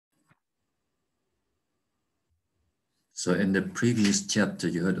So in the previous chapter,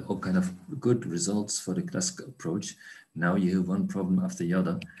 you heard all kind of good results for the classical approach. Now you have one problem after the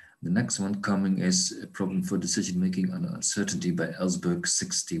other. The next one coming is a problem for decision-making under uncertainty by Ellsberg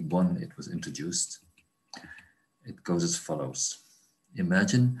 61. It was introduced. It goes as follows.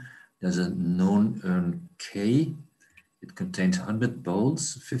 Imagine there's a known urn K. It contains 100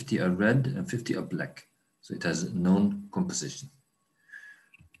 bowls, 50 are red and 50 are black. So it has a known composition.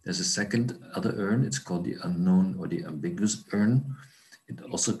 There's a second other urn. It's called the unknown or the ambiguous urn. It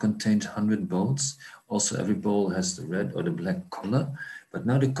also contains 100 bowls. Also, every bowl has the red or the black color, but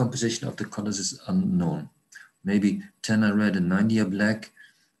now the composition of the colors is unknown. Maybe 10 are red and 90 are black.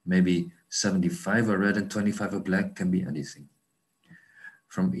 Maybe 75 are red and 25 are black, can be anything.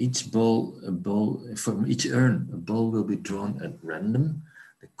 From each from each urn, a bowl will be drawn at random.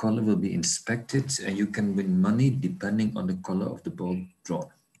 The color will be inspected and you can win money depending on the color of the bowl drawn.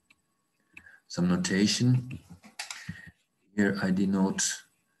 Some notation. Here I denote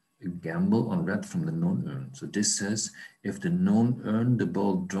a gamble on red from the known urn. So this says if the known urn, the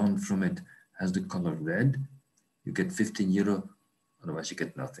ball drawn from it has the color red, you get 15 euro, otherwise you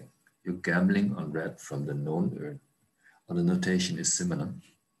get nothing. You're gambling on red from the known urn. Other notation is similar.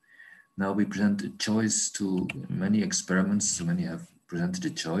 Now we present a choice to many experiments, so many have presented a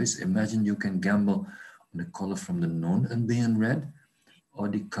choice. Imagine you can gamble on the color from the known urn being red, or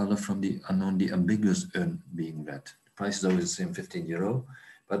the color from the unknown, the ambiguous urn being red. The price is always the same, 15 euro,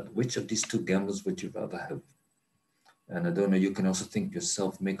 but which of these two gambles would you rather have? And I don't know, you can also think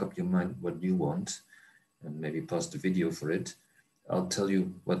yourself, make up your mind what you want, and maybe pause the video for it. I'll tell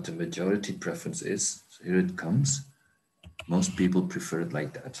you what the majority preference is. So here it comes. Most people prefer it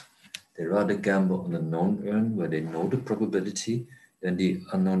like that. They rather gamble on the known urn where they know the probability than the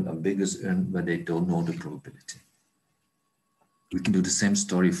unknown ambiguous urn where they don't know the probability. We can do the same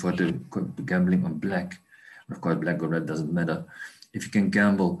story for the gambling on black. Of course, black or red doesn't matter. If you can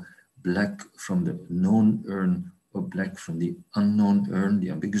gamble black from the known urn or black from the unknown urn, the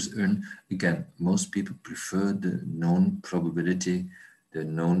ambiguous urn, again, most people prefer the known probability, the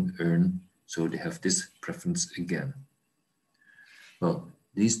known urn, so they have this preference again. Well,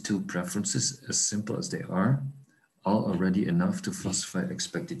 these two preferences, as simple as they are already enough to falsify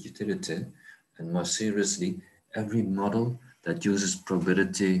expected utility, and more seriously, every model that uses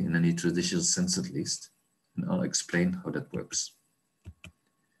probability in any traditional sense at least, and I'll explain how that works.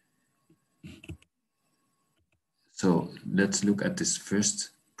 So let's look at this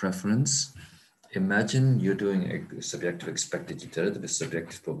first preference. Imagine you're doing a subjective expected utility with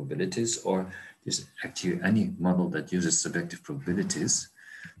subjective probabilities, or there's actually any model that uses subjective probabilities.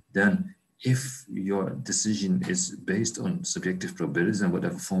 Then if your decision is based on subjective probabilities and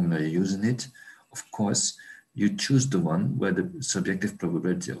whatever formula you're using it, of course, you choose the one where the subjective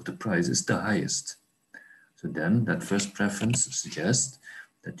probability of the price is the highest. So then that first preference suggests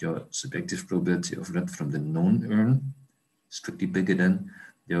that your subjective probability of red from the known urn is strictly bigger than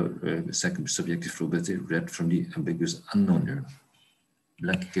your second subjective probability red from the ambiguous unknown urn.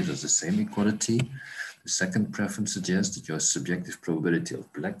 Black gives us the same equality. The second preference suggests that your subjective probability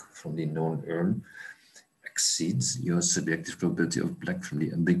of black from the known urn exceeds your subjective probability of black from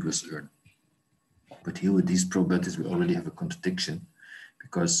the ambiguous urn. But here with these probabilities, we already have a contradiction,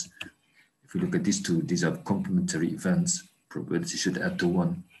 because if we look at these two, these are complementary events. Probability should add to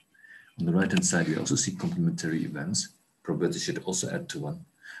 1. On the right-hand side, we also see complementary events. Probability should also add to 1.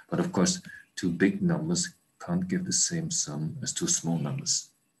 But of course, two big numbers can't give the same sum as two small numbers.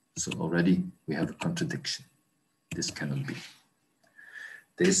 So already we have a contradiction. This cannot be.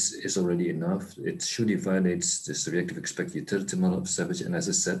 This is already enough. It surely violates the subjective expected utility model of Savage, and as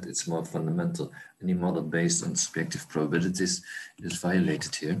I said, it's more fundamental. Any model based on subjective probabilities is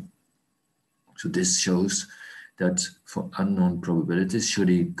violated here. So this shows that for unknown probabilities,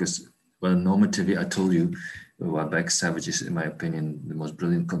 surely, because, well, normatively, I told you a while back, Savage is, in my opinion, the most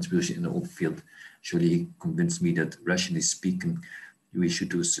brilliant contribution in the whole field. Surely he convinced me that, rationally speaking, we should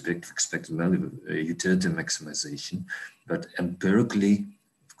do subjective expected value utility maximization, but empirically,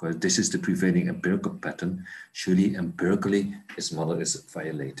 of course, this is the prevailing empirical pattern. Surely empirically, his model is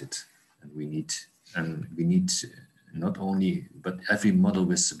violated, and we need not only, but every model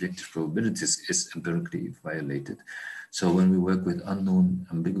with subjective probabilities is empirically violated. So when we work with unknown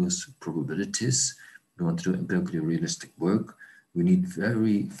ambiguous probabilities, we want to do empirically realistic work, we need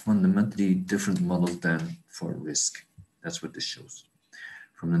very fundamentally different models than for risk. That's what this shows.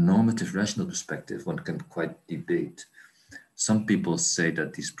 From the normative rational perspective, one can quite debate. Some people say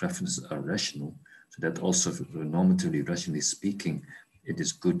that these preferences are rational, so that also normatively, rationally speaking, it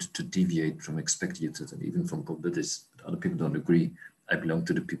is good to deviate from expected utility and even from probabilities. But other people don't agree. I belong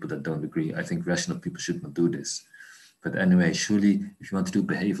to the people that don't agree. I think rational people should not do this. But anyway, surely if you want to do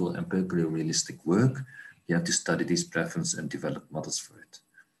behavioral empirically realistic work, you have to study these preferences and develop models for it.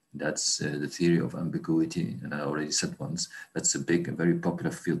 That's the theory of ambiguity, and I already said once, that's a big and very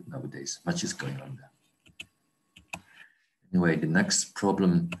popular field nowadays. Much is going on there. Anyway, the next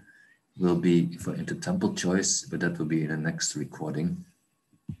problem will be for intertemporal choice, but that will be in the next recording.